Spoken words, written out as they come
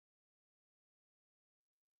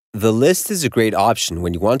The list is a great option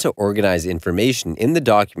when you want to organize information in the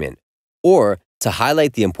document or to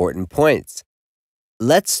highlight the important points.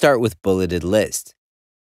 Let's start with bulleted list.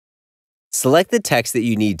 Select the text that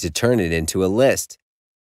you need to turn it into a list.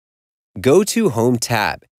 Go to Home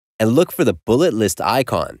tab and look for the bullet list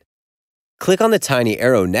icon. Click on the tiny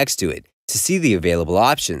arrow next to it to see the available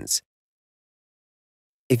options.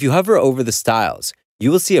 If you hover over the styles,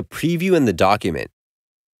 you will see a preview in the document.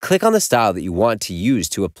 Click on the style that you want to use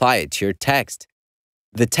to apply it to your text.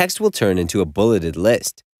 The text will turn into a bulleted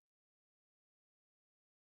list.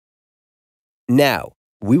 Now,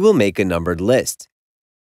 we will make a numbered list.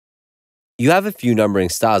 You have a few numbering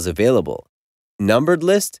styles available: numbered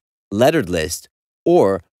list, lettered list,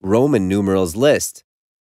 or Roman numerals list.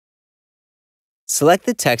 Select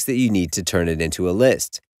the text that you need to turn it into a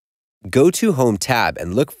list. Go to Home tab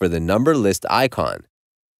and look for the number list icon.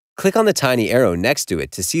 Click on the tiny arrow next to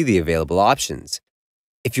it to see the available options.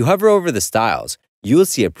 If you hover over the styles, you will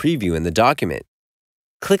see a preview in the document.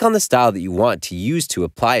 Click on the style that you want to use to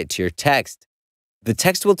apply it to your text. The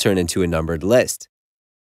text will turn into a numbered list.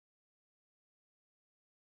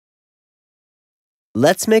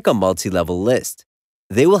 Let's make a multi-level list.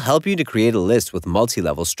 They will help you to create a list with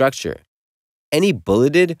multi-level structure. Any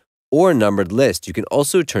bulleted or numbered list you can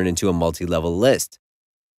also turn into a multi-level list.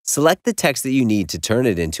 Select the text that you need to turn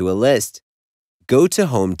it into a list. Go to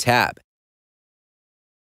Home tab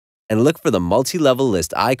and look for the multi-level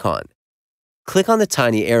list icon. Click on the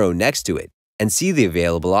tiny arrow next to it and see the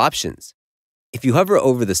available options. If you hover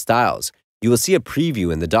over the styles, you will see a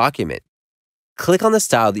preview in the document. Click on the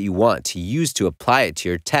style that you want to use to apply it to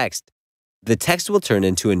your text. The text will turn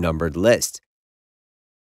into a numbered list.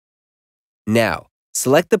 Now,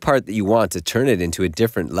 select the part that you want to turn it into a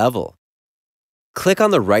different level. Click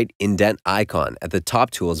on the right indent icon at the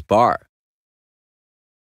top tools bar.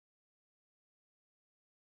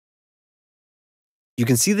 You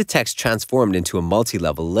can see the text transformed into a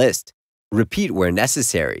multi-level list. Repeat where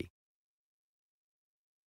necessary.